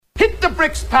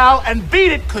bricks, pal, and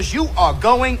beat it, because you are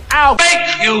going out.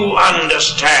 Make you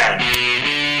understand.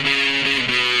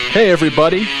 Hey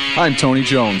everybody, I'm Tony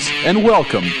Jones, and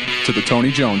welcome to the Tony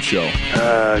Jones Show.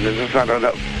 It's not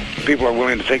enough. People are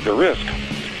willing to take the risk.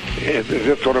 It's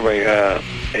just sort of a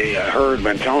herd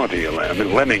mentality, a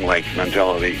lemming-like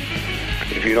mentality.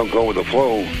 If you don't go with the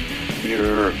flow,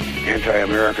 you're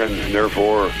anti-American and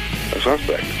therefore a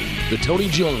suspect. The Tony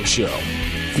Jones Show,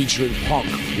 featuring punk,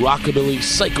 rockabilly,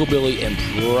 psychobilly, and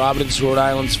Providence, Rhode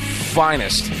Island's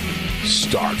finest,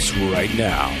 starts right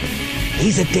now.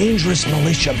 He's a dangerous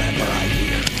militia member, I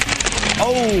hear.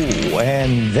 Oh,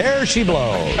 and there she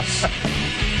blows.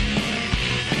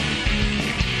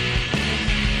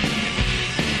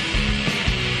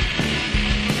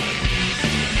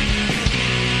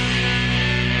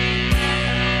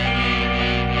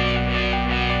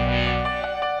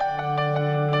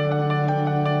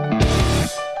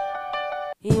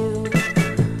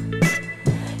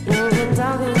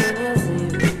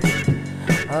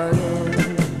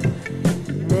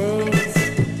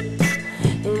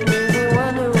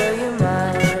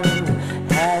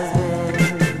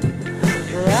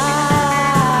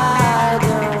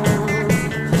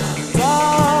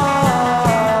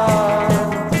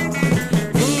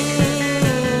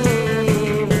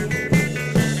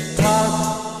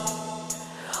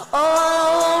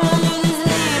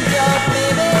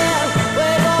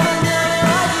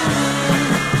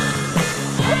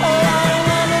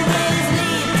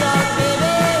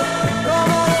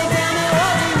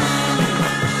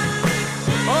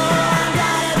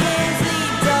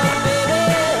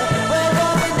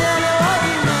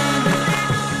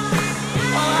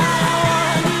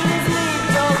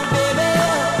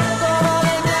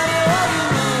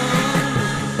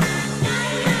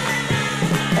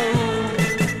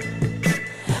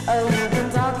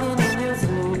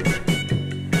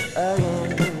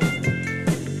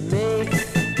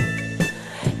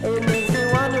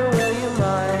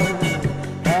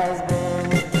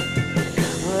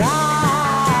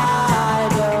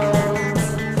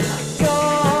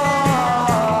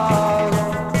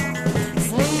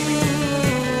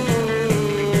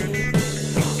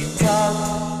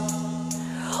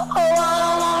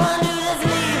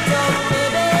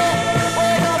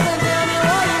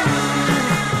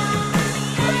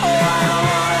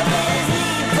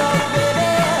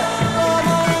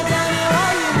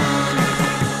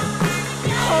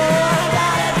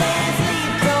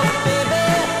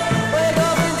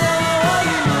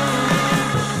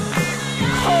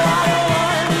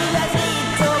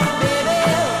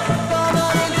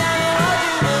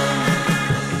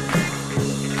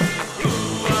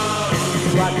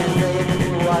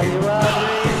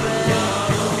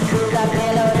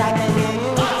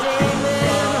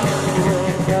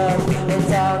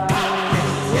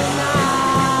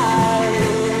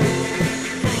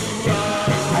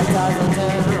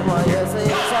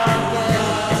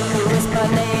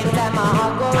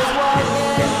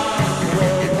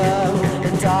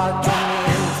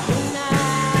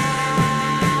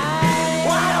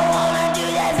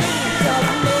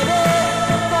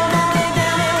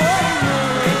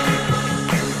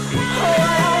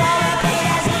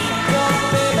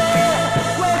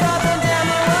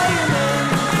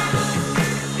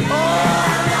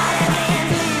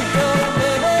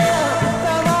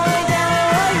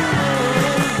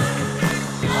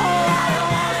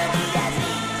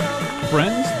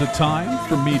 Time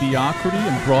for mediocrity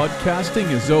and broadcasting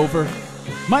is over.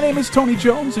 My name is Tony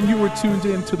Jones, and you are tuned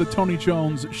in to the Tony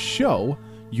Jones Show,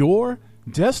 your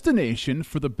destination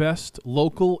for the best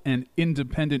local and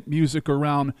independent music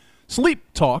around. Sleep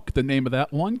Talk, the name of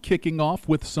that one, kicking off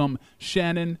with some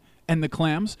Shannon and the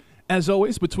Clams. As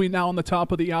always, between now and the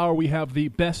top of the hour, we have the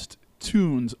best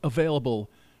tunes available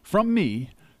from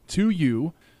me to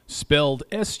you, spelled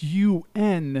Sundae.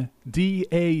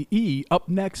 Up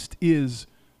next is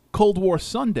Cold War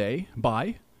Sunday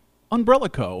by Umbrella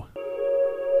Co.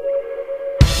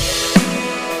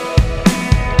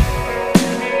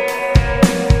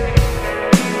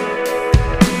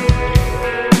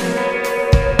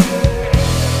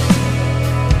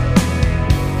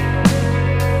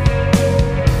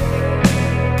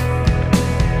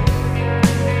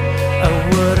 I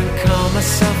wouldn't call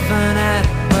myself an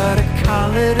addict, but I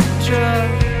call it a drug.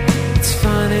 It's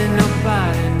funny,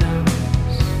 nobody knows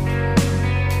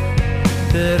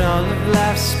that all of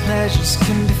life's pleasures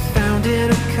can be found in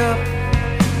a cup,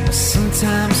 or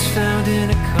sometimes found in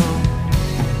a cone.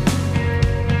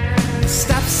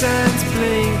 Stop signs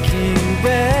blinking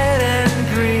red and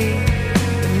green,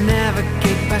 they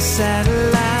navigate by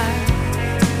satellite,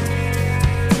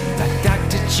 like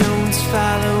Dr. Jones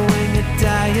following a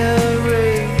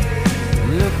diary.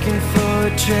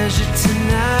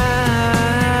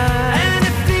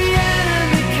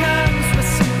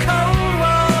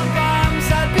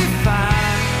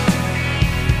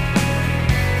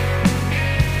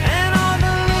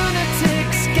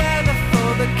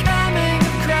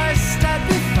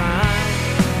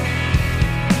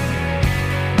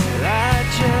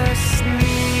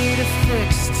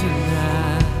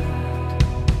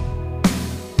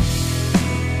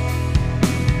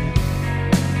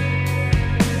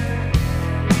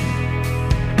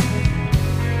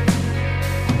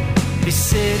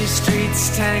 city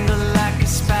streets tangle like a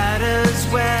spider's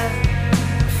web.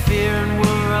 Fear and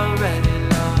we're already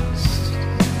lost.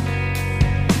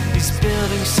 These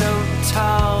buildings so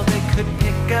tall they could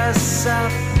pick us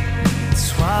up,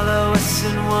 swallow us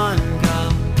in one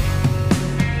gulp.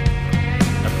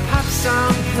 A pop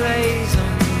song plays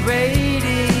on the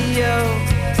radio,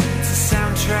 it's a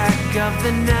soundtrack of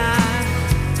the night.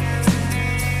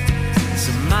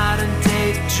 Some modern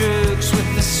day drugs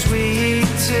with the sweet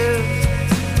tooth,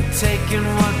 we're taking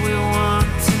what we want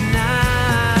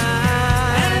tonight.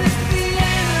 And if the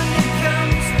enemy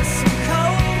comes with some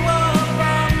Cold War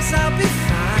bombs, I'll be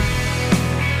fine.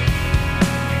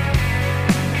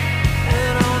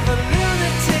 And all the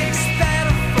lunatics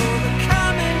battle for the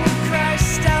coming of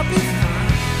Christ, I'll be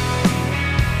fine.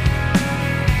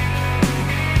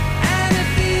 And if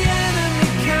the enemy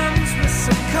comes with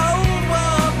some Cold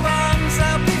War bombs,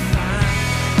 I'll be fine.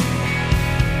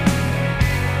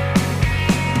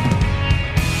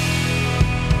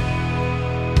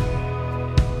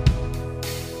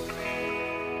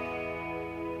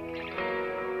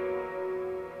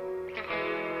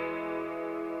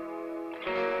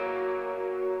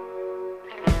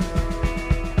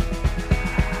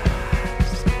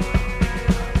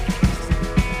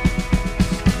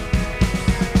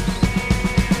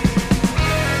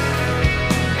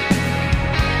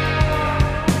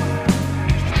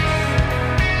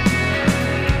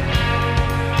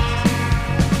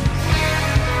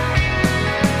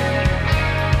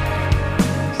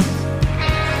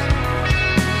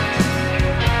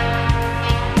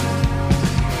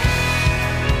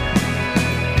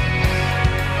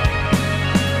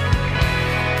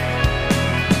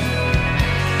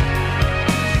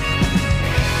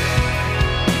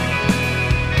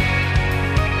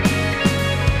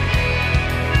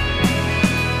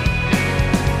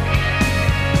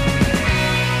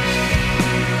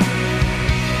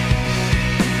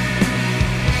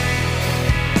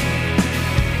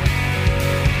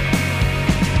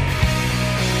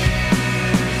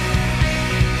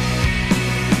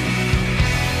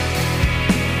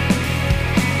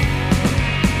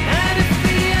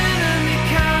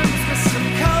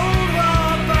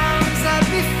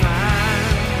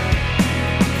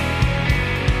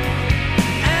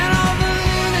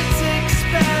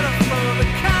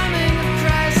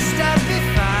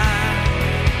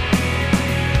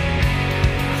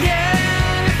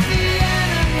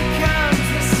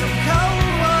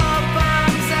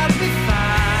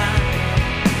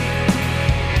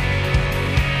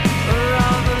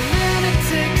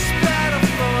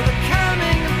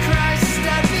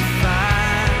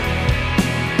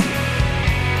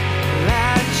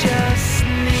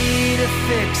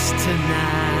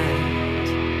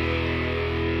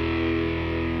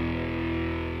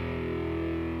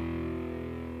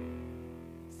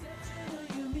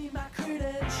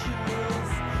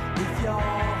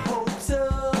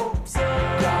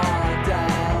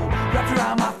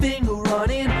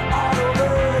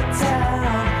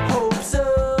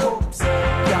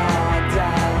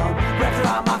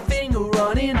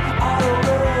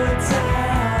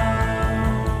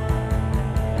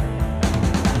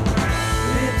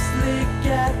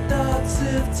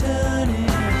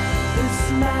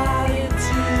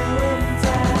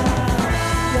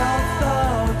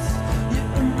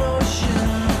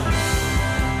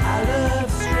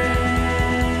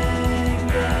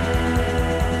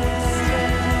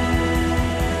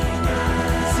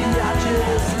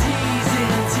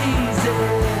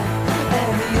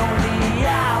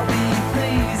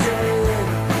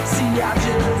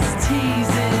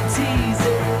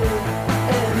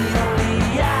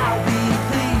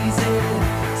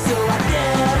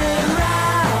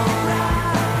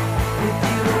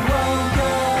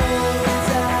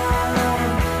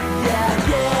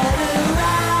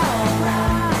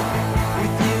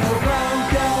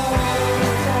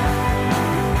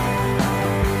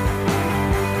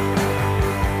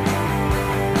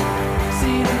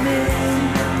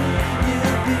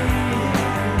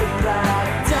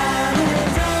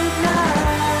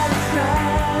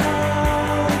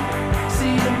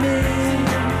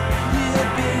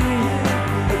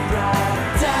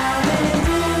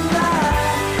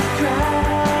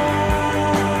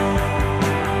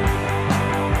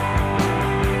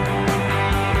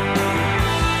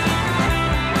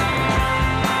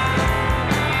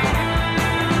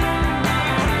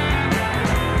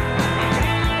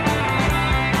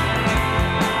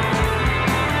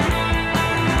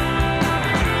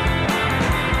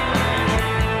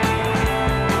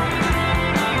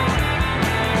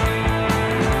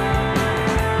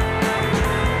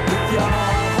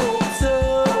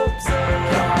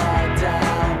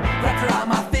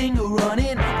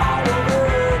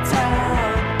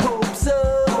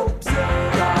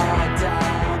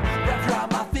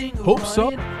 Hopes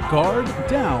Up, Guard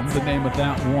Down, the name of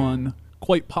that one.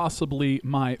 Quite possibly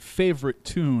my favorite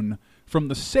tune from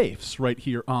the Safes right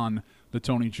here on the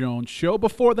Tony Jones Show.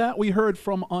 Before that, we heard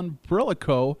from Umbrella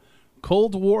Co.,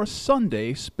 Cold War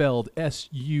Sunday, spelled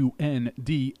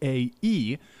Sundae,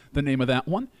 the name of that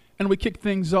one. And we kick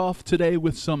things off today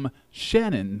with some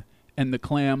Shannon and the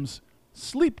Clams,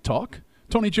 Sleep Talk.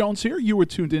 Tony Jones here. You were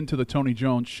tuned in to the Tony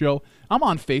Jones Show. I'm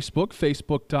on Facebook,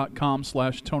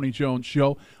 facebook.com/Tony Jones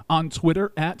Show. On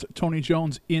Twitter,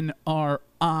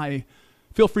 @TonyJonesNRI.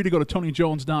 Feel free to go to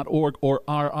TonyJones.org or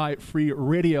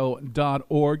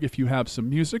RIFreeRadio.org. If you have some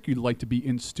music you'd like to be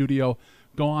in studio,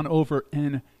 go on over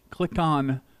and click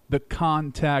on the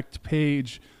contact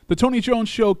page. The Tony Jones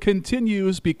Show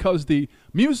continues because the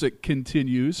music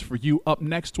continues. For you up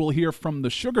next, we'll hear from the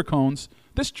Sugar Cones.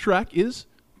 This track is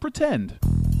Pretend.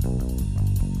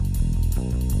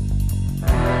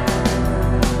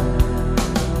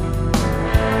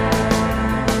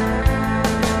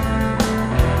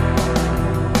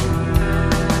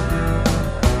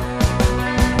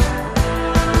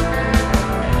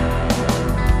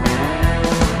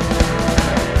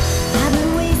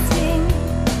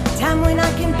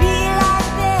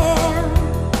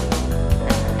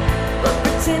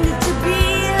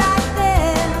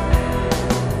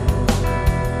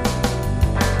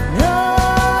 No,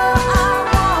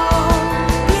 I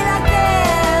won't.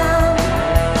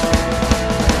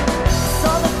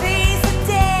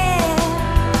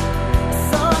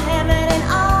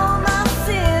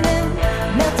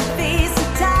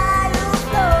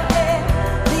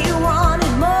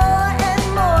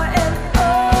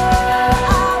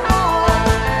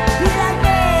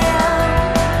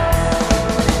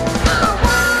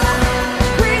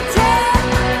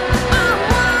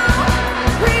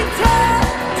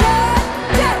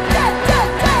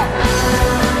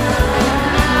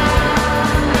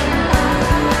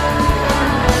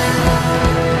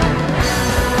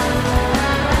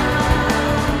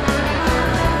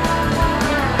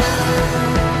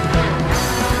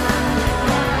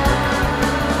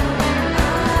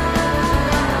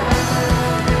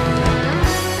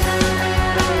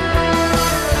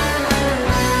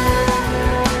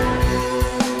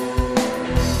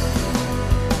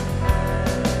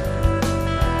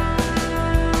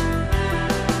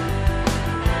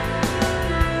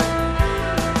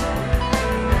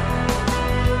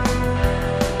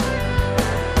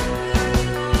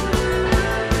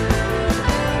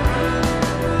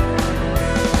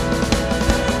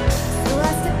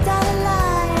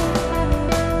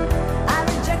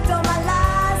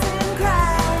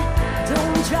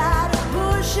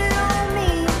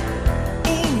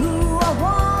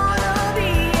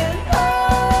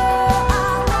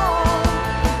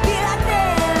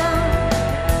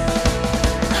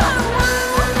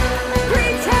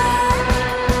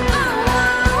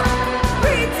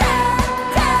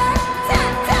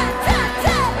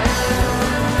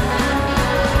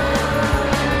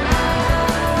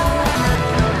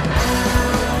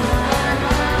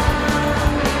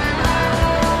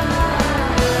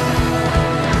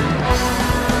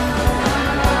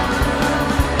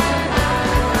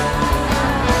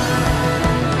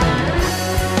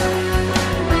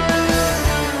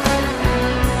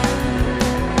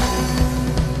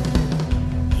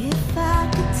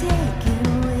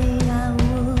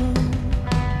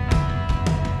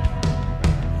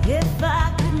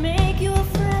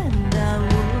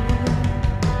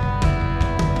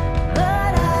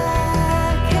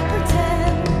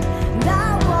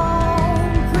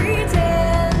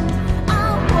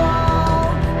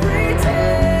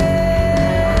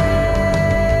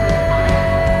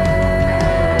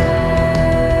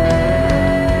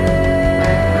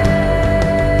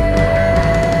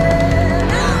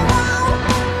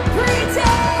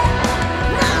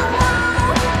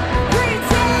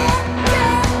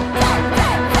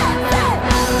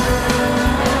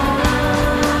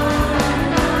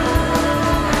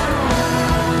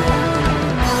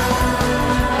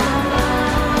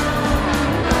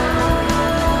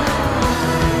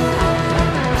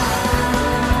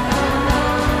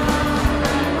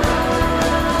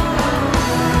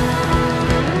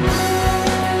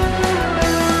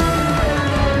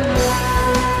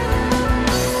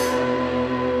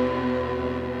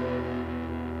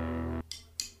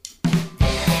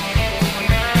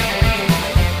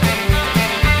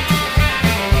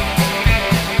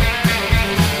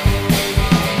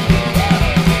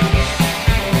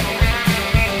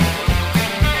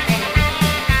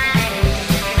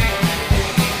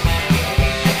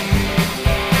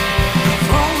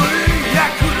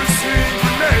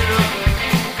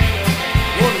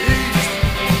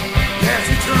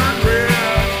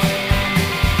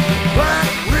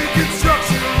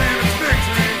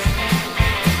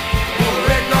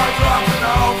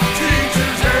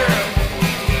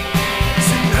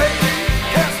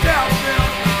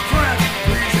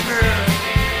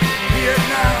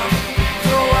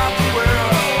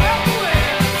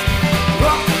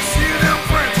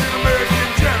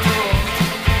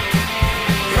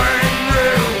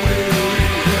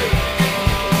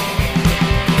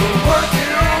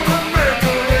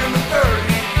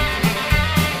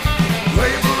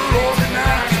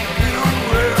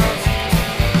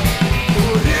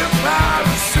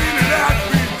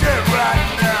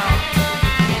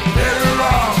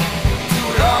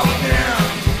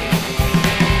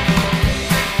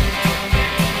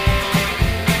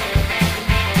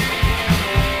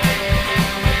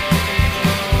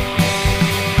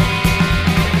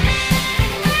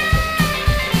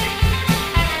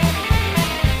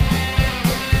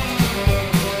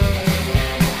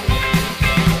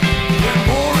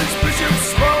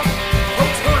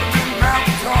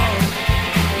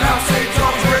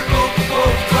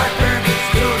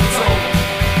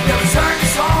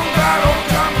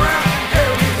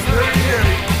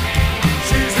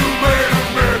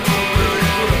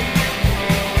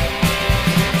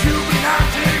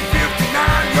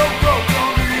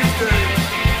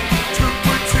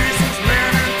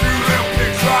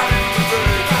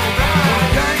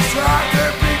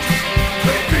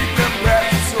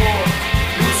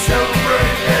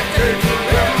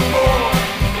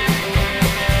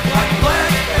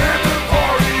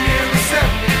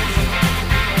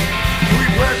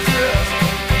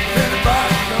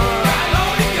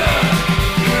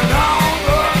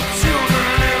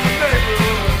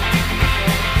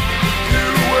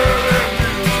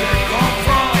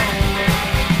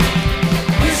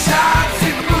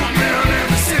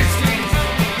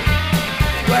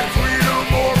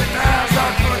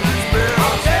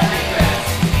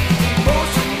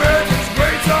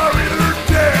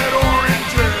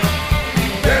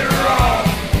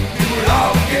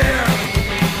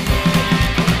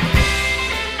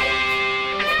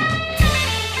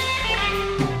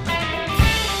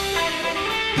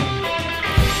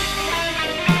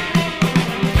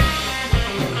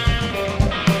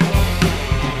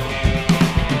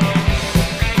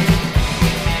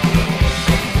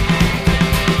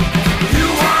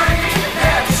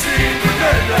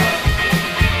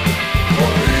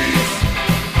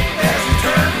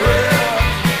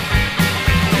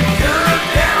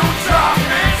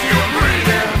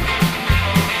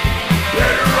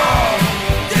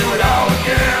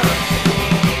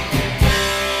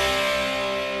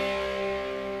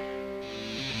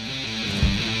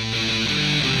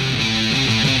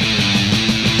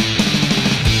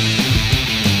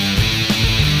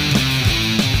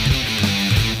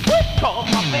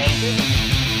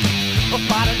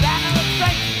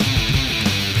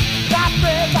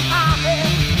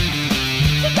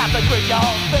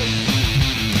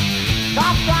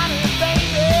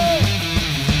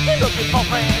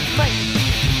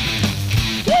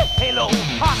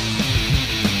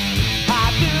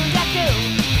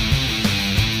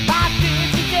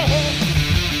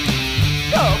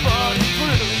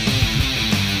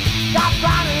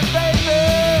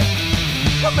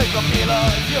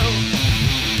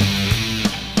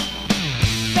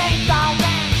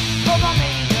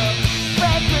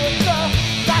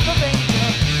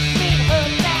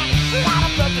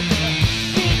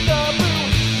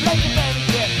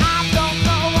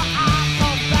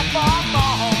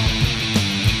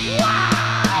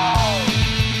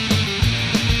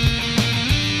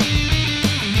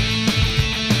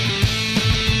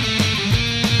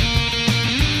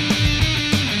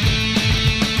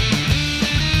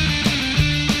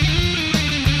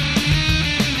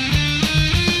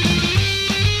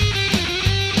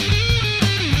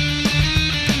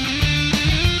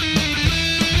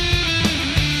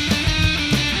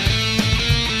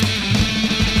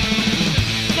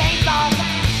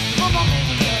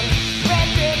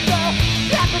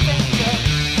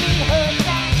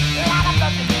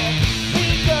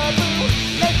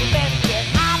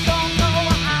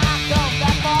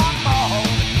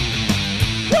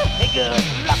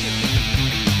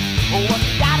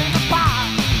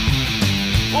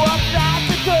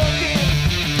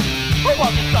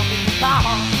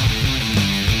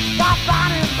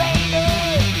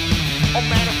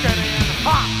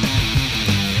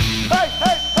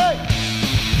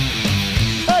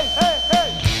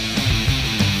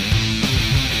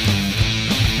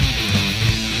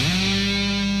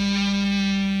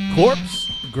 Corpse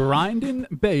Grindin'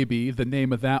 Baby, the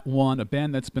name of that one, a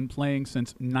band that's been playing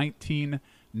since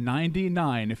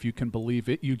 1999, if you can believe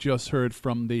it. You just heard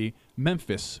from the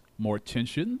Memphis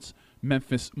Morticians,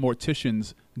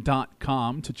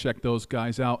 memphismorticians.com to check those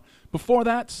guys out. Before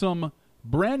that, some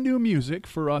brand new music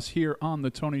for us here on the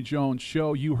Tony Jones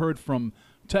Show. You heard from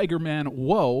Tigerman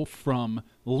WOAH from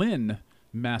Lynn,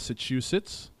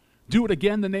 Massachusetts. Do It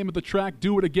Again, the name of the track.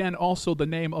 Do It Again, also the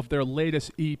name of their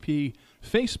latest EP,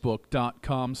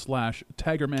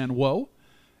 facebook.com/TigermanWOAH.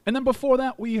 And then before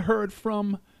that, we heard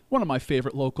from one of my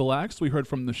favorite local acts. We heard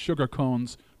from the Sugar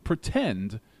Cones,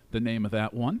 Pretend, the name of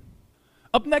that one.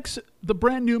 Up next, the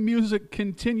brand new music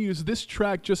continues. This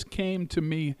track just came to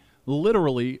me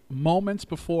literally moments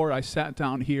before I sat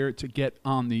down here to get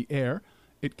on the air.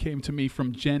 It came to me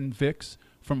from Jen Vicks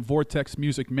from Vortex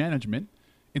Music Management.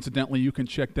 Incidentally, you can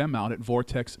check them out at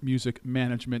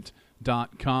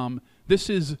vortexmusicmanagement.com. This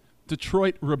is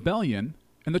Detroit Rebellion,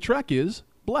 and the track is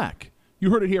Black. You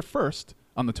heard it here first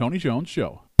on The Tony Jones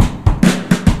Show.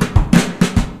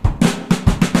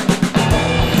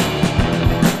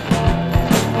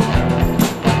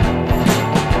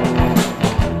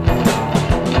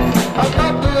 I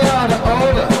got the out of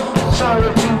order,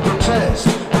 sorry to protest,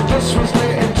 but this was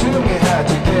getting to me, had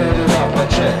to get it off my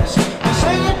chest. The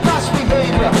same past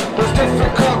behavior was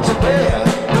difficult to bear.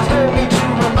 There's no need to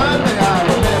remind me, I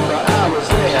remember I was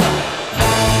there.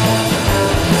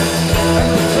 And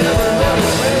you tell me what to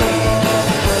say.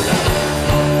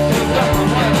 You got the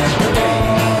right to me.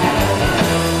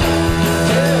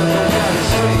 Tell me what to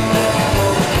say.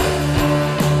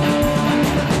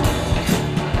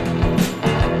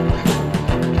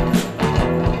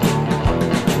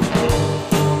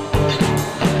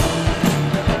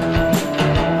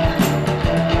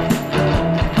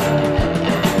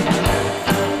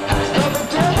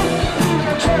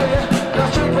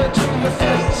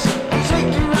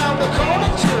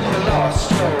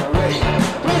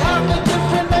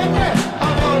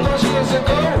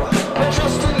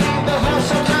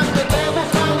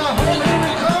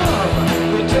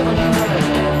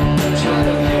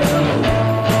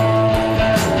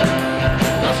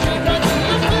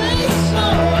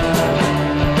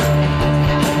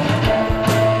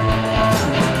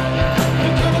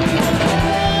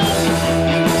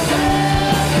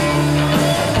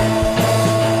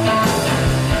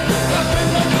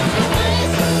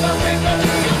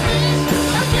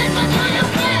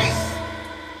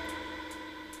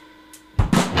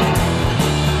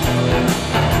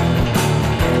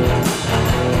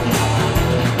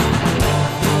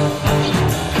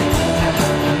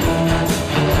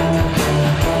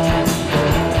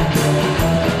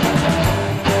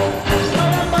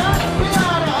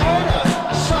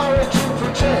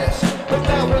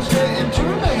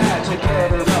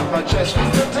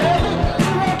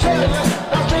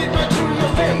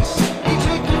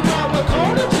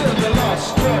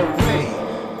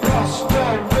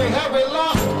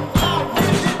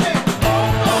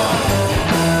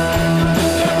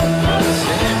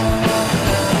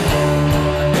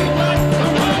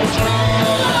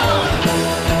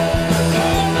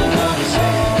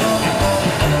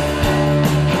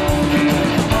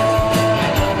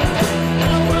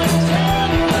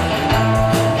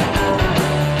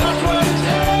 That's what it's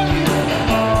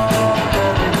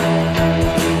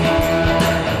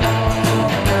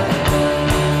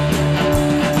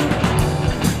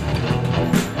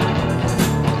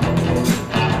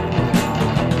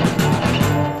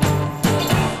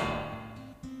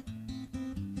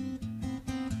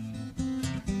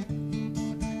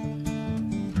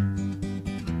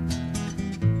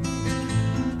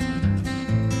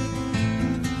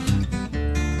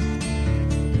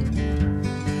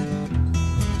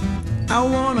I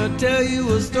wanna tell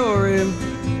you a story.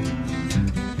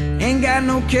 Ain't got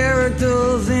no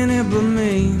characters in it but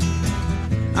me.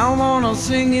 I wanna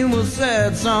sing you a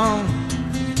sad song.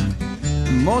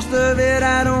 Most of it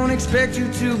I don't expect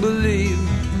you to believe.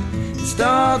 It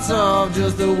starts off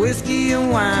just a whiskey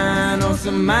and wine, or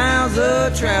some miles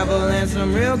of travel and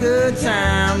some real good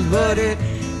times, but it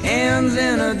ends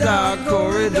in a dark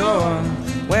corridor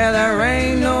where there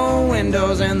ain't no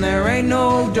windows and there ain't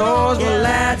no doors. Well,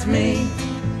 that's me,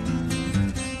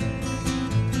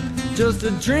 just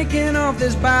a drinking off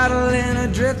this bottle and a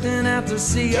drifting out to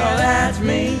sea. Oh, that's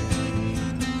me,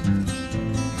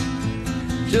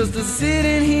 just a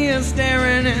sitting here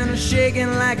staring and a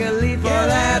shaking like a leaf. Oh,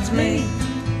 that's me,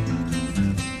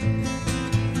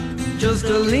 just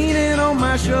a leaning on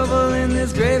my shovel in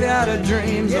this graveyard of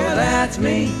dreams. Oh, that's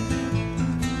me,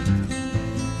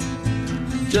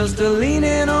 just a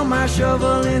leaning on my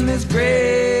shovel in this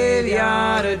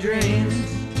graveyard of dreams.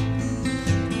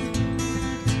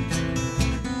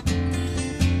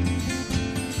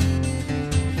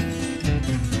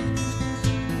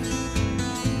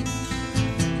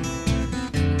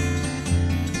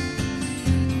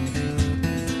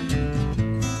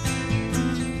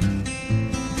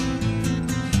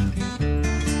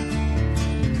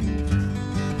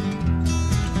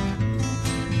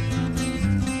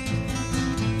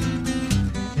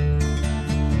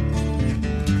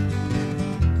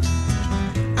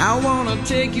 I wanna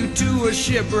take you to a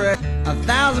shipwreck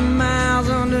 1,000 miles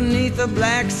underneath the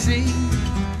Black Sea.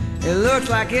 It looks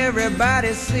like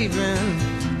everybody's sleeping,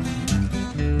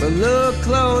 but look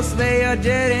close, they are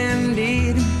dead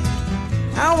indeed.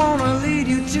 I wanna lead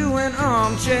you to an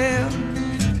armchair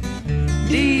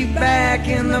deep back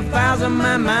in the files of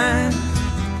my mind.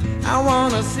 I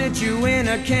wanna sit you in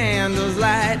a candle's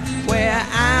light where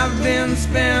I've been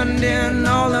spending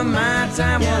all of my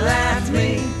time. Well, that's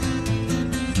me,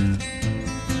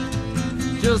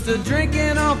 just a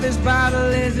drinking off this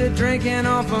bottle, is it drinking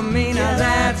off of me? Now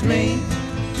that's me,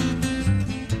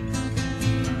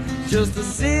 just a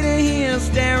sitting here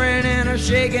staring and a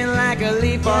shaking like a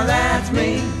leaf. Oh, that's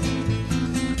me,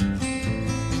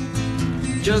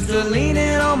 just a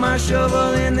leaning on my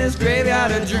shovel in this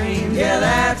graveyard of dreams. Yeah,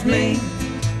 that's me,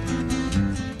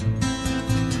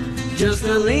 just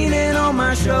a leaning on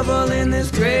my shovel in this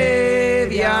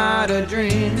graveyard of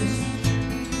dreams.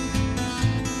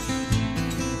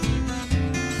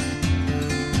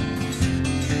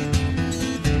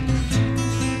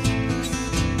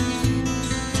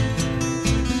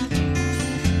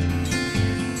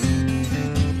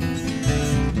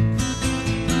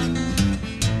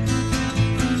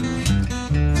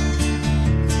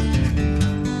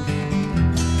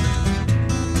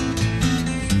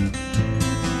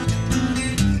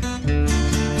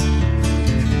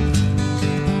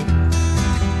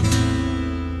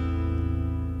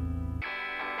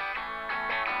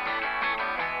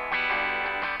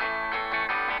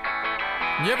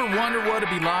 You ever wonder what it'd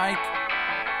be like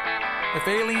if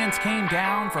aliens came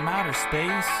down from outer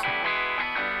space?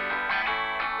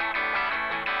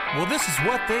 Well, this is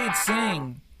what they'd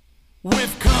sing.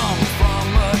 We've come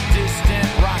from a distant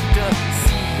rock to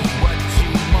see what you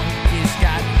monkeys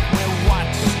got. We'll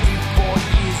watch you for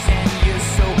years and years,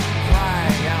 so cry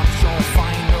out your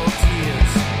final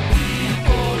tears.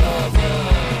 People of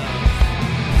Earth,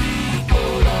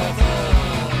 people of Earth,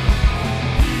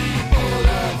 people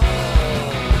of Earth,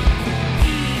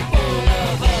 people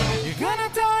of Earth. You're gonna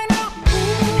die now.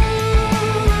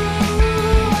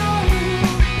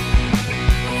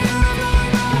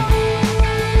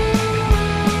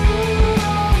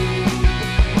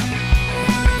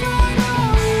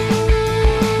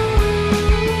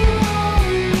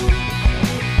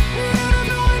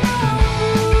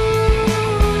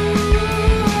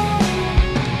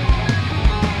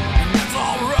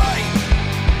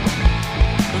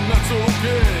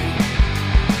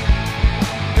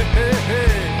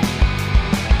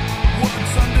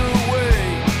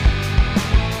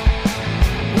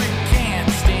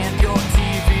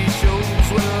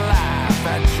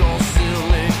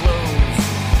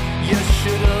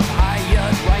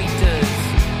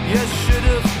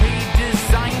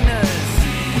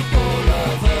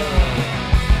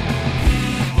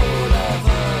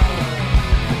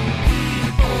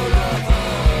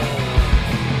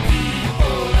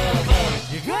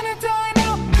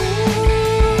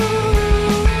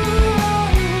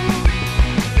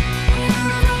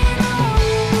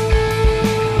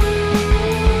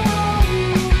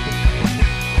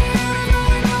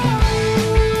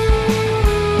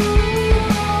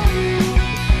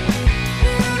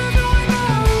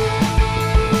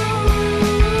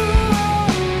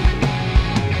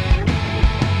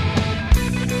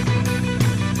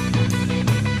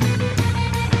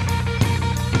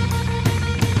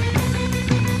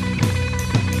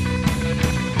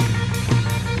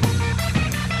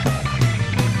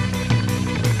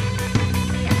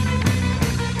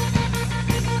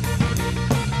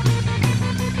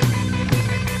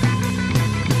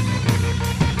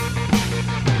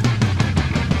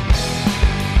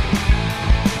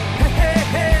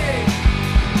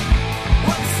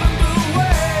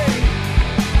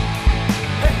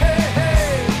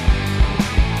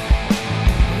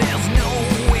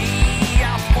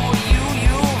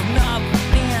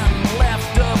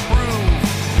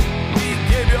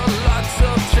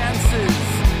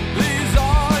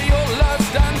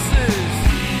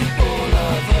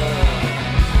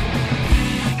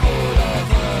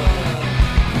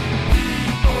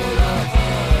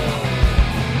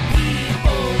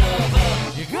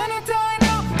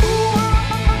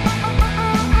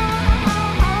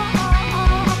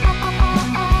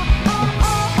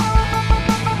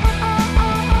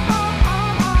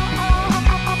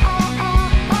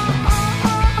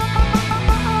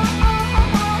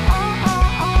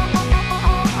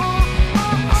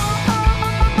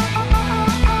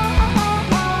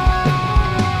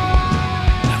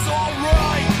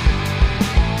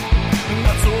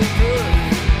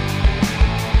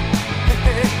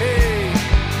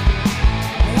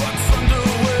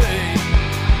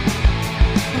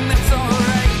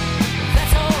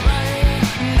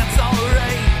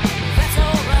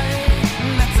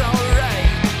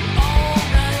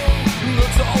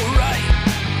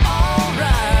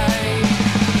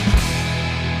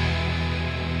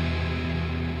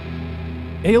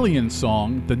 Alien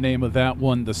Song, the name of that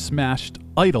one, The Smashed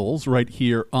Idols, right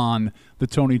here on the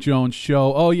Tony Jones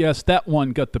Show. Oh yes, that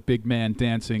one got the big man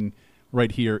dancing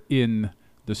right here in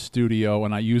the studio,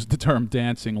 and I used the term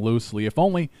dancing loosely. If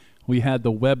only we had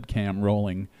the webcam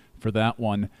rolling for that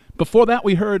one. Before that,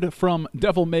 we heard from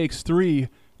Devil Makes 3,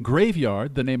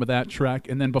 Graveyard, the name of that track,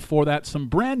 and then before that, some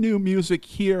brand new music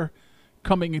here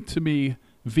coming to me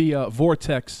via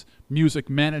Vortex Music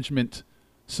Management,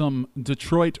 some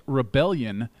Detroit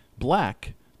Rebellion,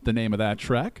 Black, the name of that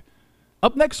track.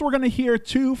 Up next, we're going to hear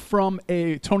two from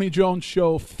a Tony Jones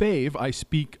Show fave. I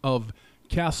speak of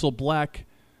Castle Black.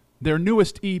 Their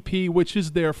newest EP, which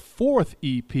is their fourth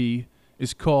EP,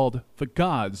 is called The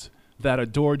Gods That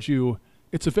Adored You.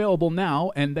 It's available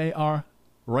now, and they are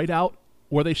right out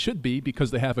where they should be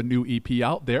because they have a new EP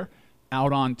out there,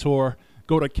 out on tour.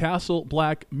 Go to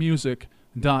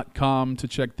castleblackmusic.com to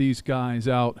check these guys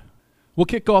out. We'll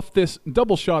kick off this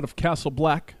double shot of Castle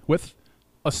Black with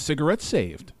A Cigarette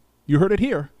Saved. You heard it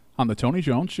here on The Tony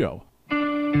Jones Show.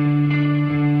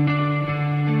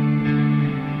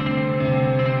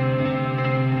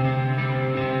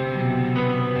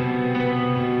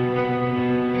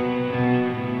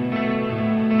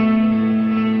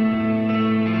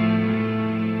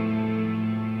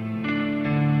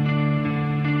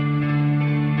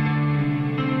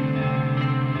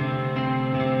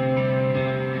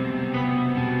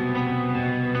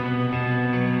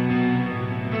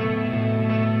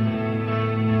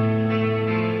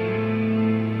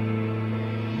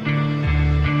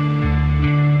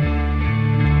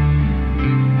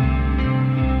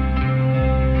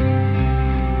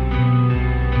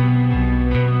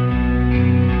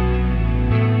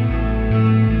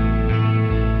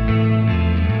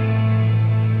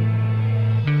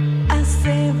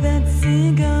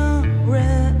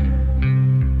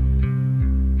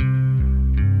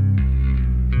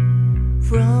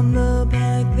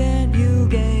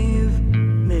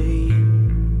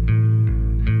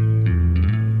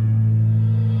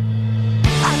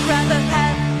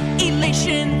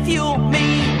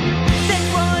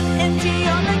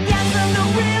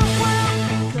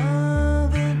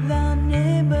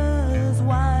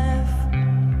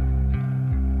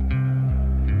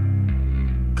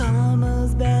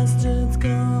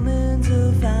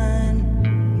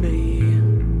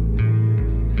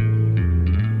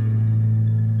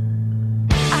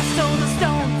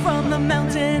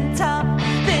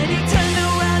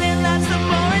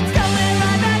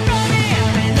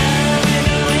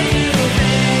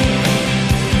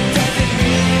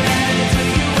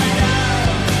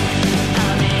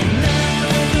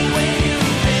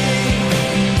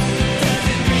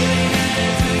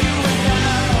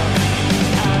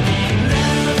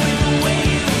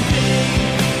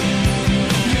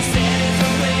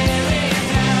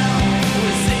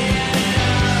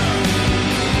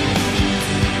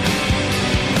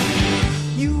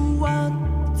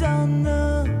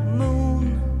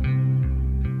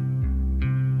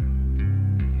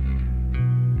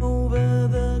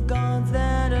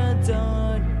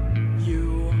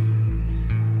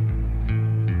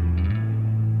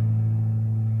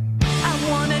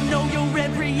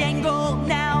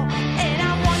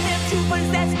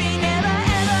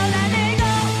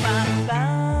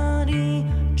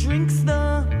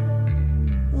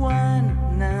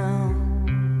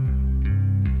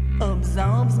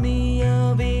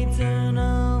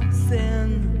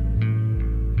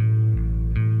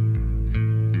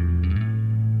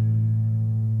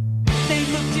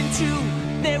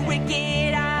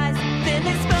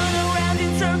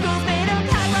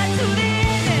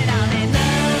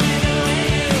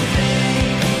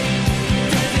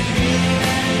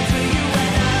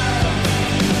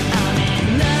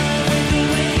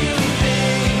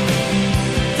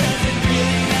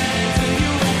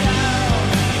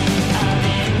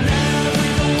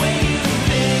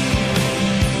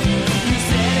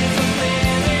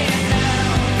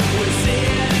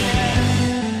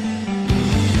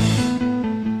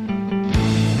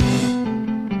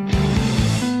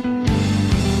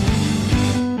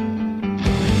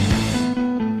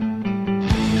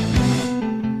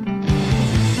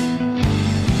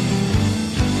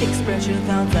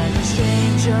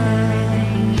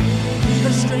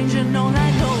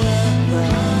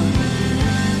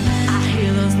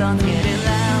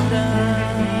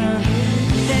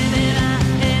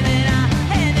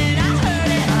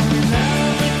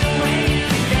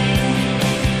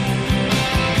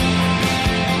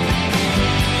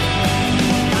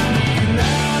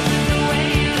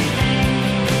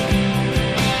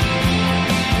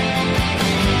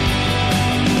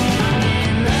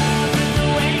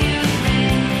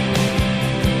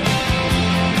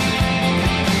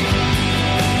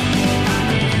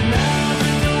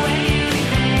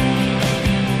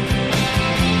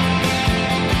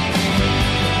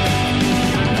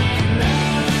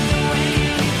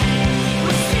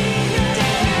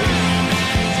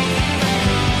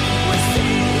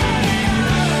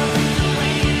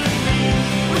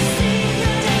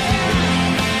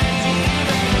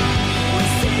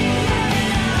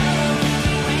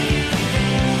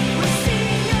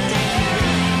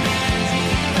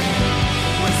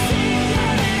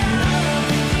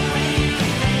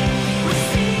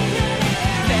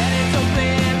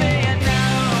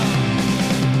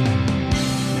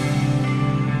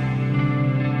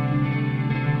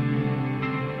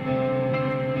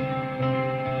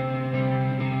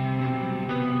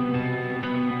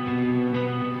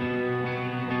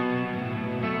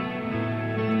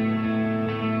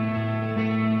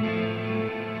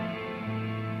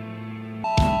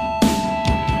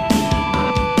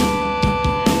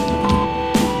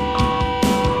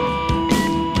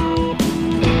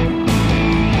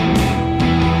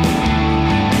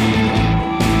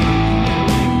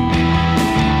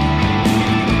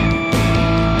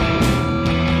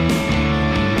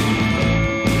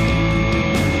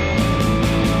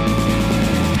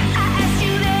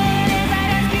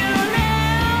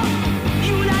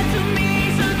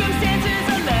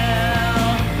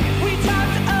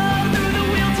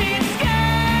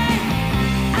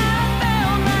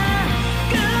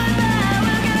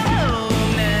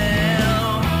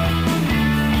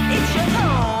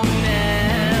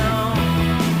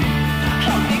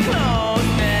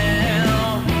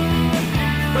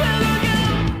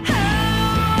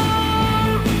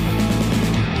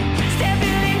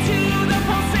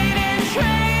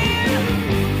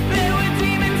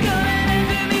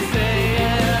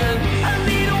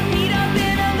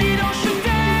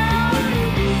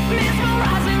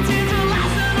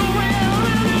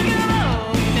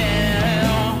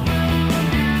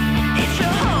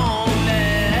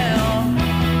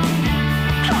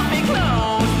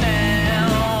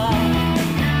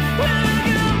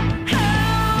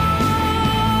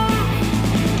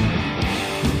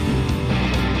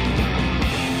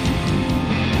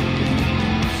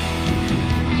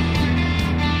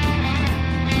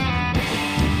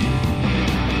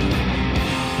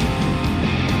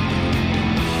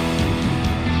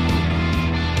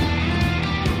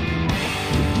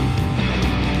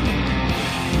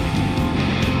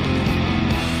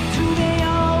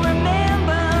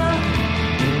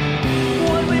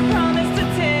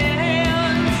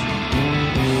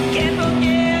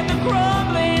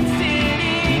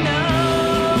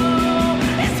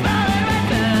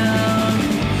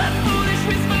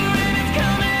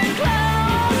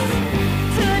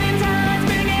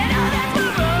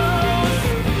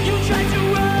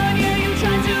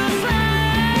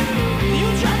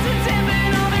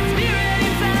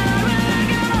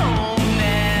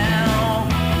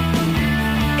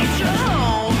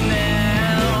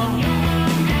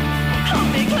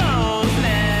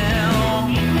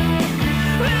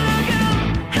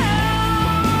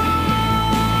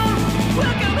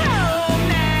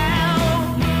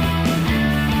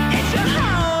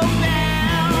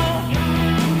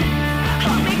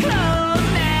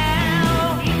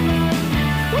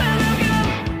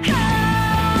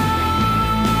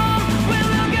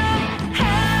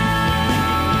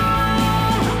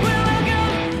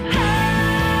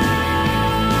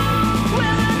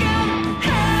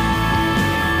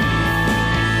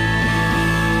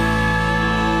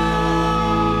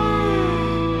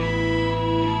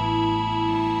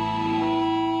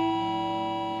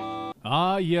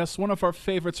 yes, one of our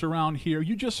favorites around here.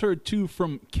 You just heard two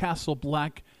from Castle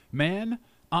Black, Man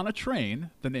on a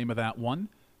Train, the name of that one.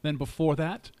 Then before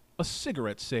that, A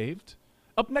Cigarette Saved.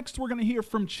 Up next, we're going to hear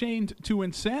from Chained to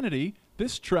Insanity.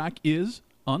 This track is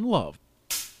Unloved.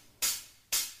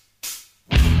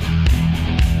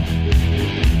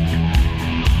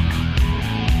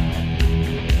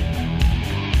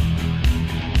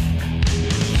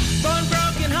 Born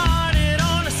broken-hearted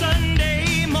on a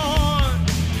Sunday morn.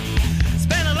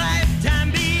 Spent a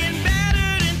lifetime being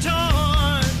battered and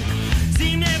torn.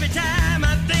 Seemed every time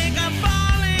I think I'm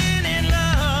falling in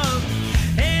love,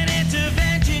 an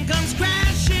intervention comes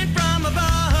crashing from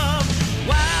above.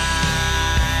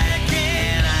 Why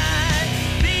can't I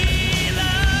be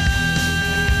loved?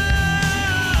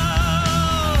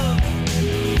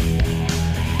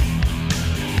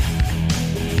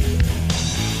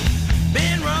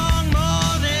 Been wrong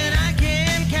more than I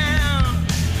can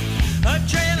count. A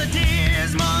trail of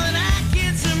tears more than I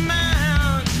can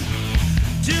surmount.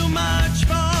 Too much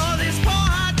for this poor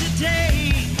heart to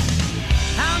take.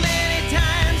 How many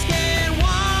times can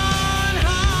one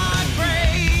heart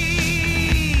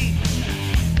break?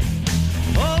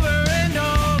 Over and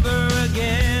over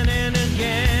again and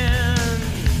again.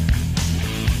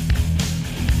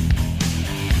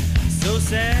 So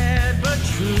sad but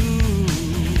true.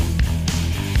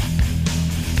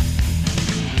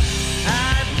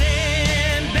 I've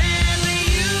been badly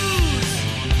used,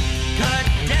 cut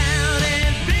down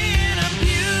and been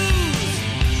abused.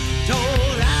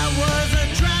 Told I was a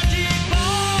tragic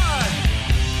bore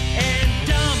and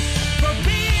dumped for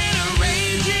being a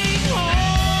raging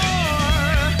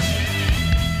whore.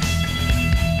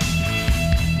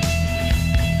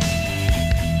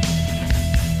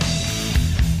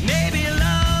 Maybe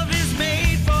love is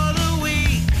made for the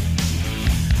weak,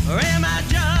 or am I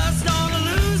just on a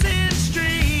losing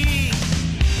streak?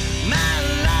 My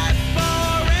life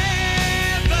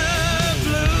forever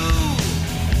blue.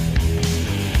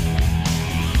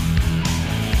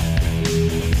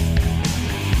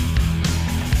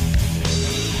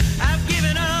 I've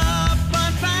given up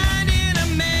on finding a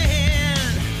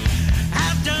man.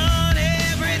 I've done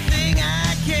everything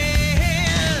I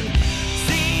can.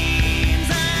 Seems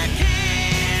I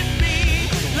can't be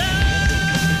loved.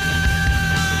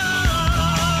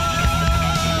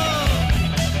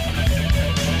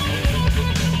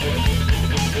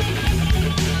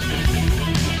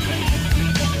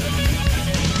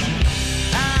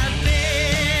 I've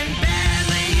been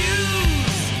badly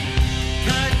used,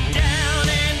 cut down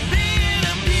and been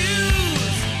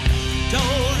abused.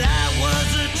 Told I was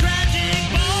a tragic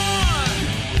bore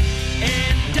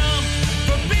and dumped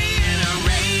for being a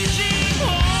raging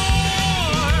whore.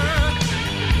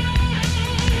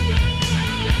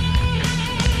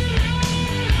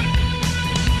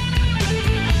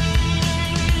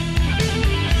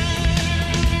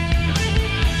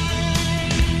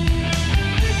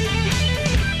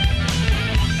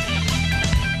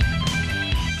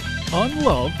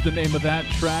 Unloved, the name of that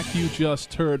track you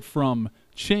just heard from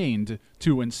Chained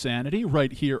to Insanity,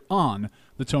 right here on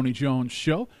The Tony Jones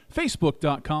Show.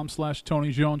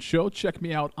 Facebook.com/Tony Jones Show. Check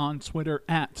me out on Twitter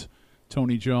at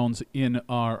Tony Jones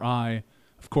NRI.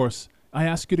 Of course, I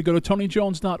ask you to go to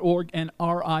TonyJones.org and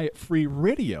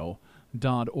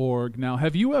RIFreeRadio.org. Now,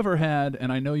 have you ever had,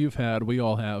 and I know you've had, we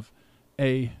all have,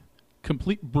 a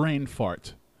complete brain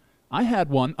fart? I had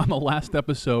one on the last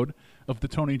episode of The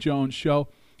Tony Jones Show.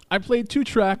 I played two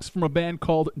tracks from a band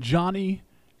called Johnny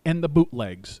and the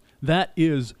Bootlegs. That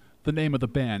is the name of the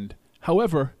band.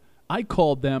 However, I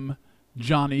called them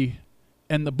Johnny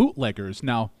and the Bootleggers.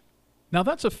 Now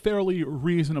that's a fairly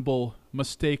reasonable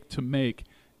mistake to make,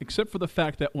 except for the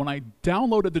fact that when I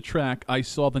downloaded the track, I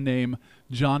saw the name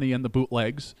Johnny and the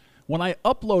Bootlegs. When I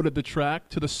uploaded the track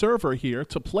to the server here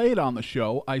to play it on the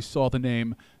show, I saw the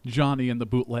name Johnny and the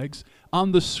Bootlegs.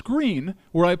 On the screen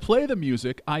where I play the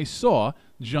music, I saw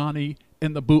Johnny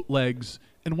and the Bootlegs.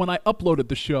 And when I uploaded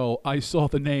the show, I saw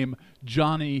the name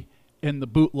Johnny and the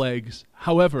Bootlegs.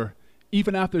 However,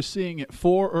 even after seeing it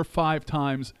 4 or 5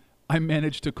 times, I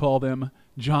managed to call them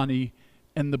Johnny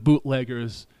and the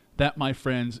Bootleggers. That, my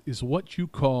friends, is what you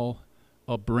call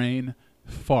a brain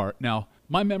fart. Now,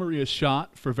 my memory is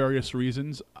shot for various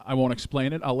reasons. I won't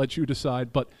explain it. I'll let you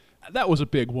decide. But that was a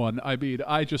big one. I mean,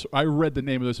 I read the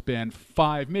name of this band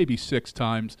 5, maybe 6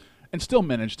 times and still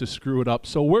managed to screw it up.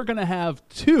 So we're going to have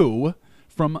 2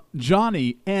 from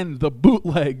Johnny and the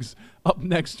Bootlegs up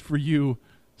next for you,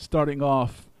 starting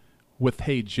off with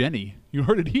Hey Jenny. You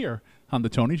heard it here on The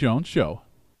Tony Jones Show.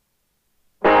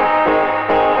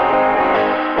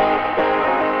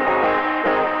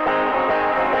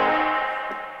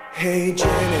 Hey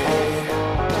Jenny,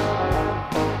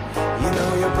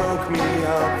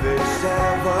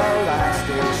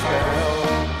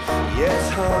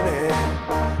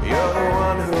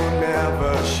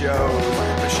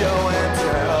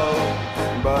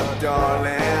 but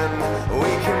darling, we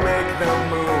can make the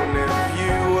moon if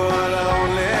you would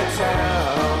only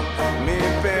tell me,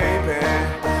 baby,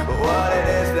 what it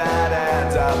is that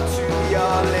adds up to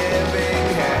your living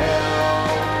hell.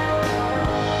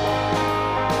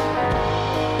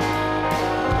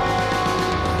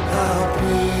 I'll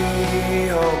be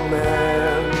your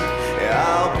man,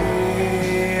 I'll be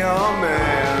your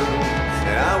man,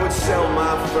 and I would sell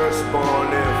my firstborn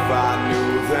if I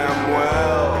knew them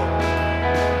well.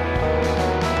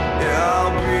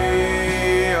 I'll be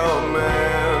your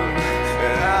man,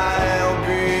 and I'll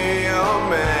be your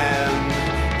man,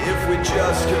 if we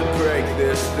just could break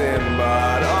this thin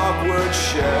but awkward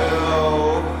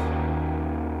shell.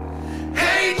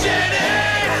 Hey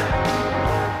Jenny,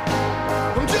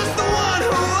 I'm just the one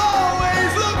who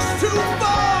always looks too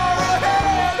far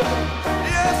ahead.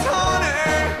 Yes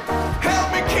honey, help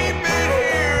me keep it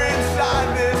here inside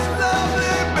this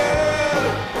lovely bed.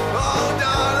 Oh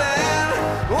darling,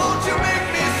 won't you make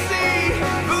me see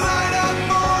the light of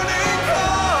morning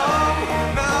come?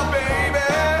 Now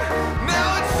baby, now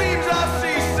it seems I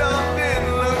see something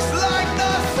looks like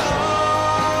the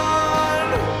sun.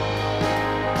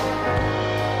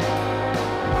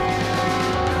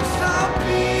 'Cause I'll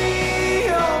be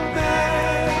your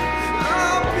man,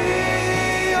 I'll be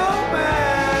your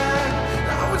man.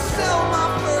 I would sell my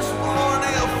firstborn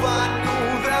if I knew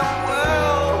them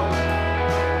well.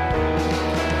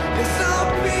 Yes,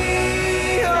 I'll be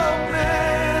your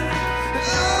man,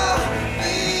 I'll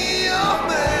be your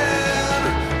man,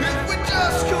 if we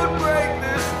just could break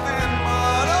this thin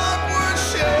but awkward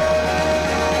shell.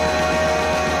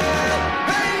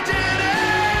 Hey Jenny!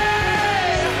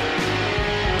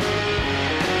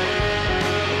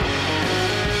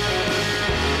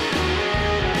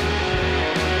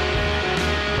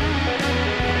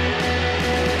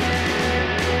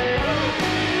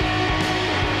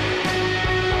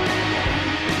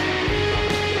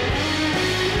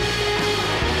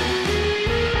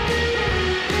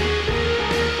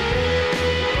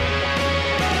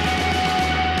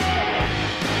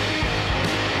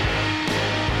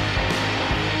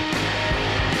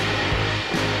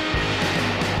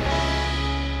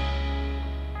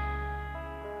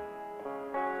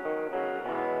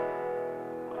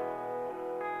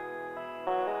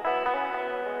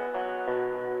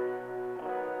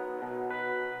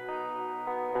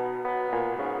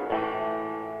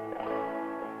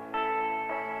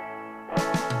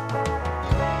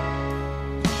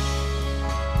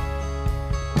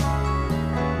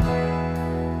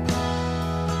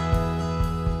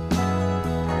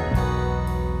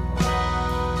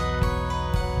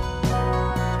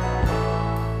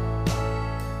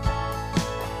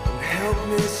 Help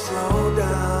me slow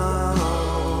down.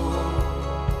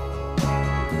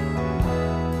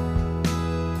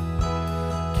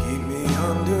 Keep me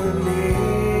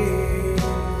underneath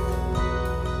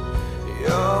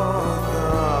your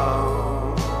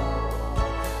thumb.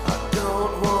 I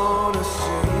don't wanna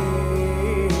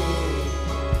see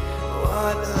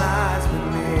what lies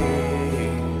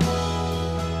beneath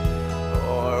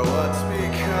or what's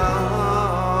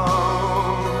become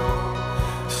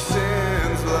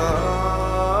sin's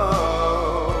love.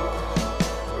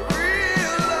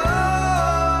 Real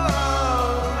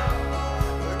love,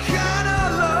 the kind of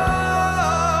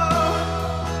love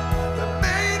that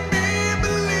made me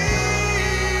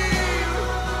believe.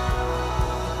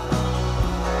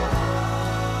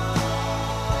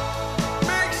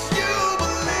 Makes you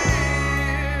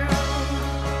believe.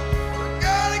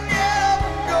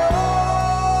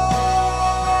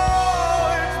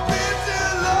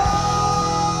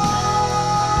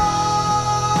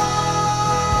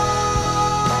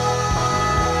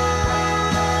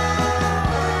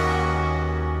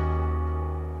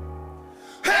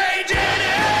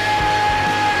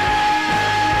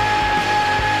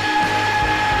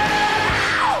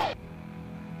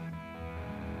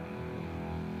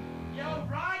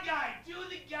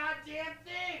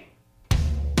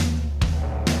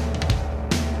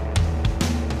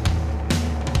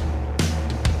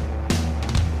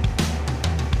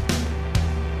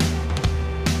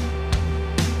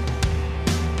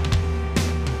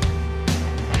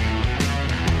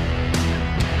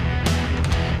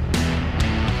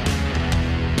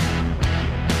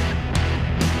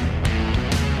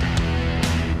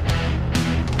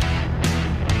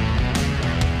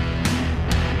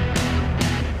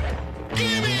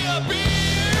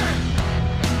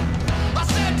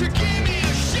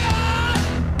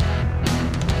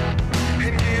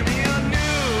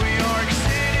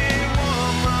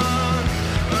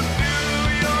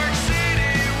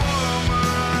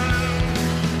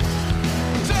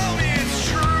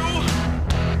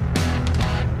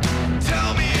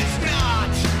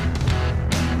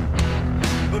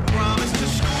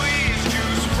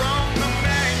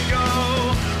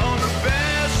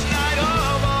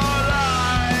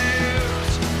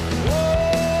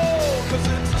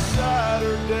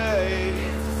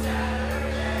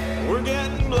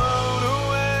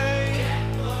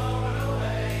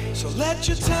 So let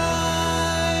your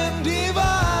time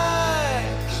divide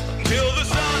until the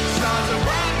sun starts a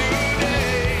brand new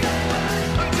day.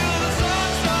 Until the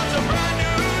sun starts a brand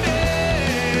new day.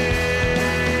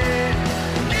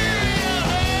 Give me a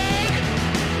hug.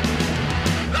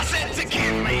 I said to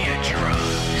give me a drug.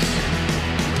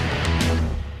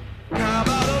 How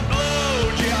about a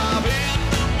blowjob in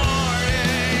the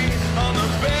morning on the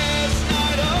best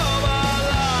night of our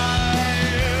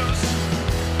lives?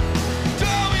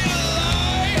 Tell me a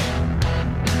lie.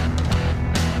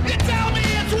 You tell me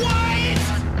it's white.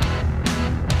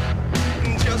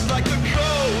 Just like the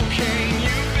cocaine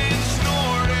you've been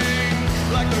snorting.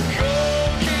 Like the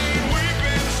cocaine we've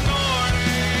been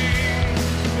snorting.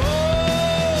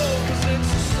 Oh, 'cause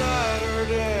it's a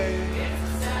Saturday.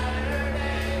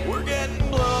 We're getting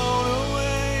blown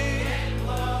away.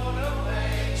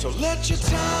 So let your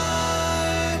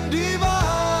time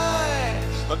divide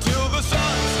until the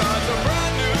sun starts a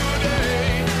brand new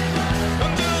day.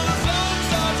 Until the sun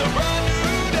starts a brand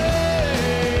new day.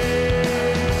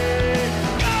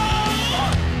 Go!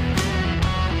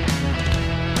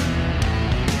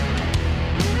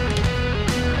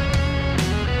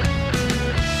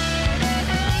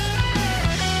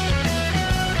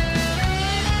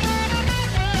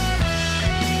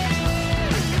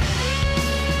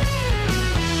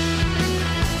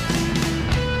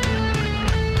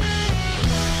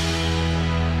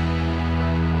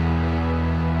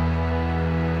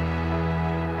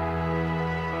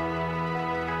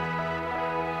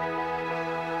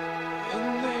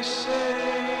 And they say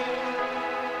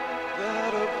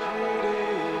that a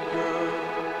pretty girl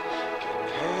can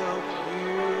help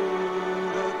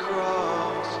you to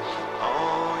cross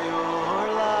all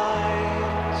your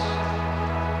lines.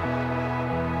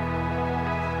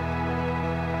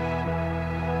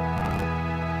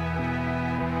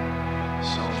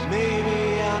 So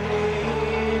maybe I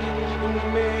need,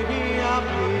 maybe I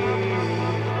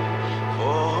plead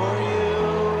for you.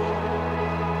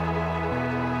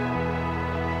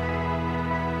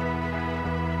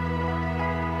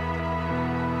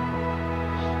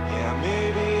 Yeah,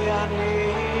 maybe I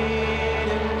need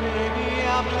and maybe I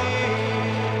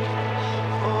plead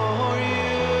for you.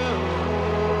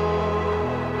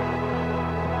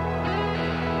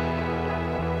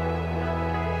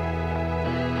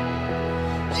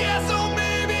 Yeah, so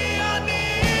maybe I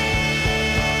need,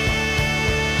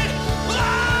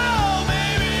 oh,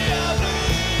 maybe I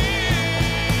plead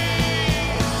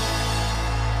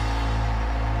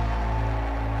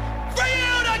for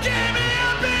you to give me a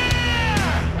beer.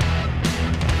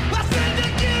 I said to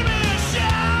give me a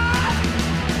shot.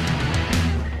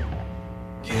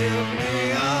 Give me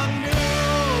a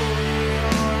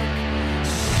New York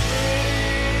City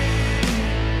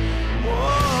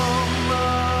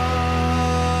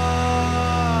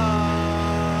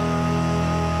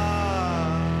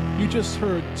woman. You just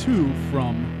heard two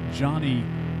from Johnny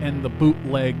and the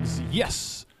Bootlegs.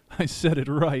 Yes, I said it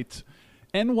right.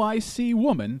 NYC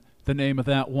Woman, the name of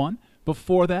that one.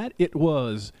 Before that, it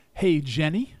was Hey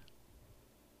Jenny.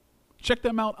 Check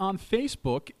them out on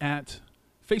Facebook at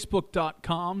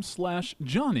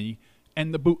facebook.com/Johnny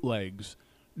and the Bootlegs.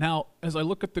 Now, as I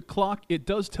look at the clock, it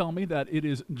does tell me that it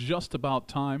is just about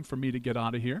time for me to get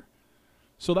out of here.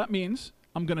 So that means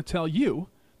I'm going to tell you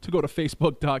to go to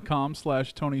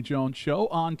facebook.com/Tony Jones Show,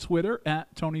 on Twitter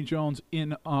at Tony Jones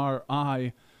in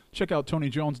RI. Check out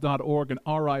TonyJones.org and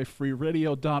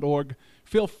RIFreeRadio.org.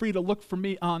 Feel free to look for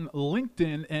me on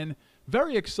LinkedIn. And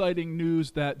very exciting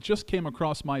news that just came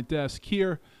across my desk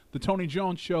here. The Tony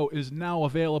Jones Show is now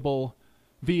available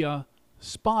via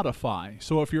Spotify.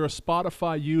 So if you're a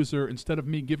Spotify user, instead of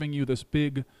me giving you this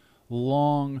big,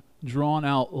 long,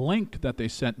 drawn-out link that they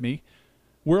sent me,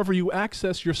 wherever you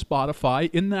access your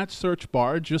Spotify, in that search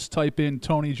bar, just type in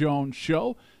Tony Jones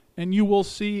Show, and you will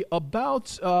see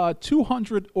about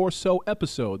 200 or so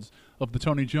episodes of the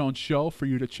Tony Jones Show for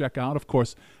you to check out. Of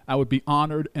course, I would be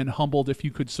honored and humbled if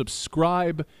you could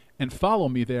subscribe and follow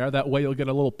me there. That way you'll get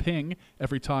a little ping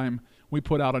every time we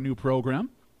put out a new program.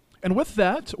 And with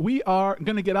that, we are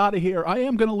going to get out of here. I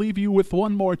am going to leave you with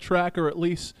one more track, or at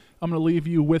least I'm going to leave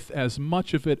you with as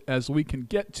much of it as we can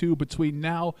get to between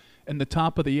now and the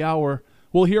top of the hour.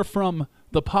 We'll hear from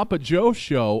the Papa Joe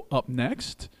Show up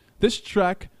next. This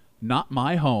track, Not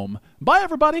My Home. Bye,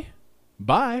 everybody.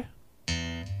 Bye.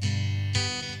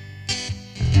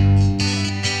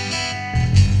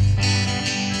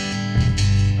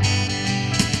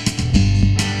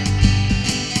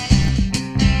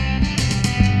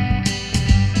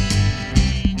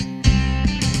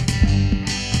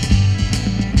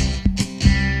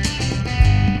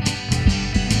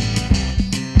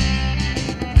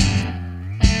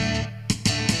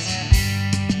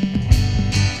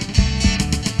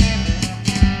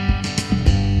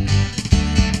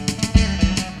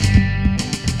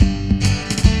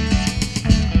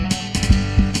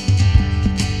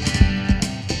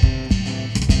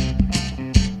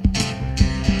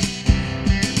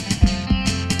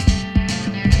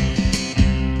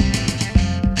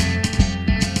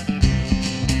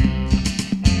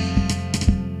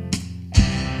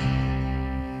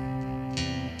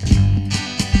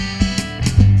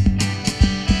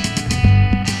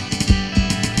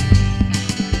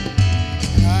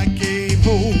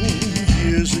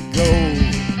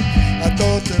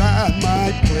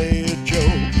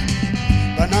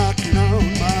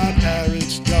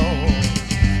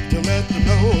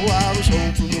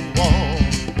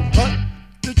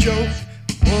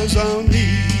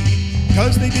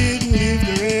 'cause they didn't live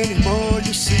there anymore,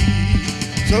 you see.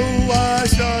 So I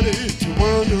started to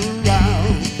wander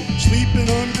around, sleeping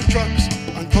under trucks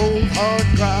on cold, hard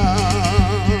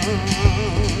ground.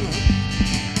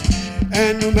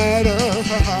 And no matter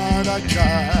how hard I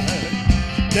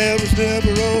tried, there was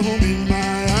never a home in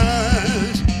my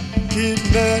eyes.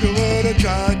 Didn't matter what I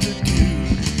tried to do,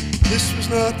 this was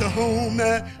not the home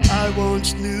that I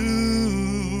once knew.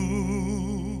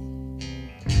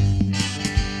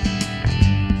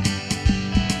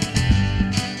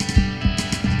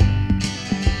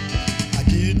 I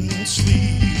didn't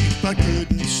sleep, I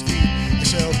couldn't sleep, I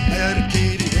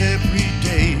self-medicated every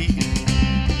day.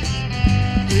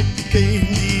 It became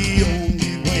the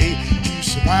only way to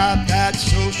survive that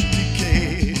social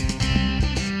decay.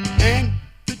 And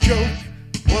the joke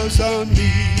was on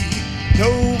me, no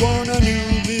one I knew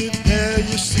lived there,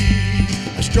 you see.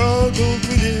 I struggled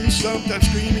within, sometimes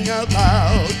screaming out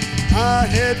loud. My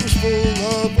head was full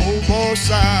of old war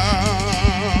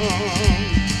sound.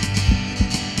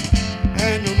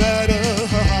 And no matter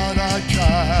how hard I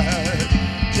tried,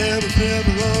 there was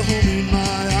never a home in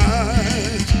my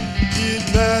eyes.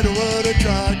 Didn't matter what I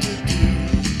tried to do,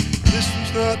 this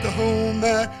was not the home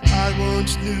that I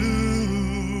once knew.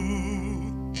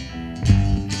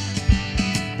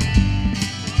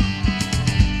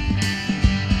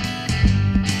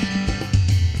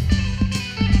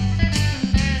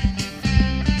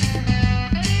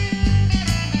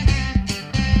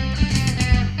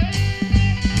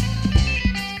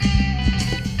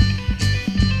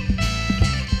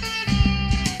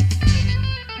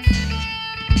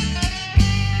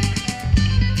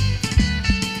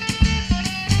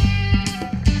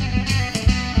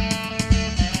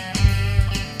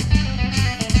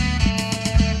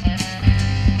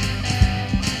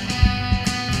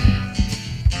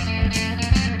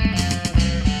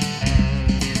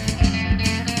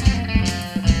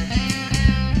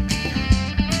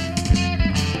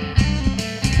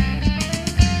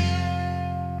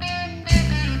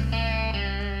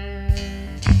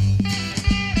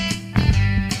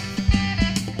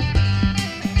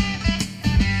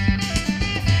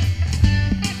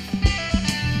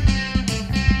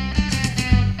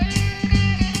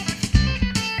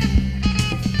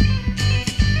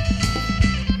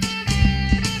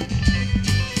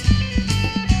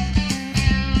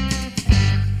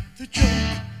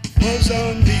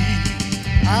 On me,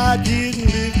 I didn't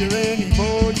live there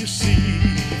anymore, you see.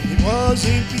 It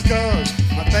wasn't because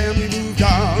my family moved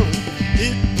on,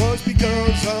 it was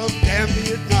because of damn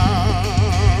Vietnam.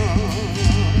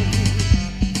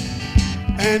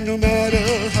 And no matter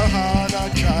how hard I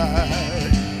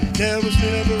tried, there was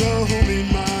never a home in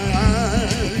my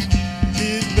eyes.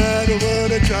 Didn't matter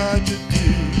what I tried to do,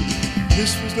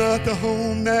 this was not the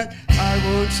home that I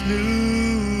once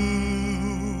knew.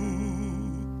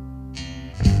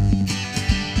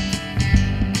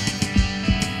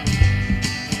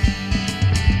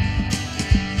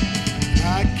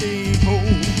 I came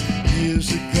home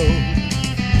years ago,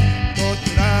 thought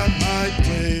that I might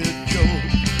play a joke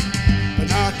by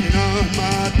knocking on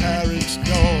my parents'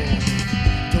 door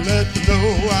to let them know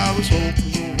I was home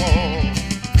from the war.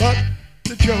 But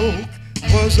the joke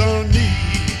was on me,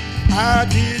 I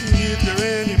didn't live there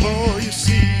anymore, you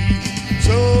see.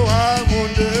 So I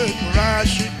wondered where I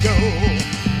should go,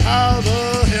 how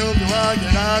the hell do I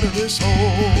get out of this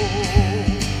hole?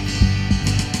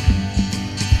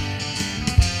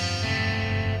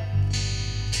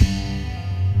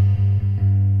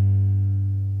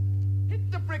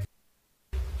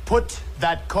 Put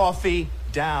that coffee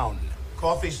down.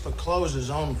 Coffee's for closers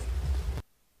only.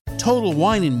 Total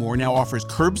Wine & More now offers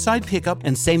curbside pickup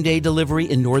and same-day delivery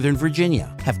in Northern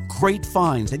Virginia. Have great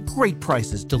finds at great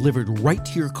prices delivered right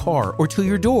to your car or to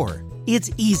your door. It's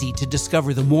easy to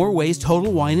discover the more ways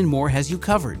Total Wine & More has you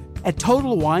covered at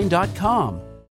TotalWine.com.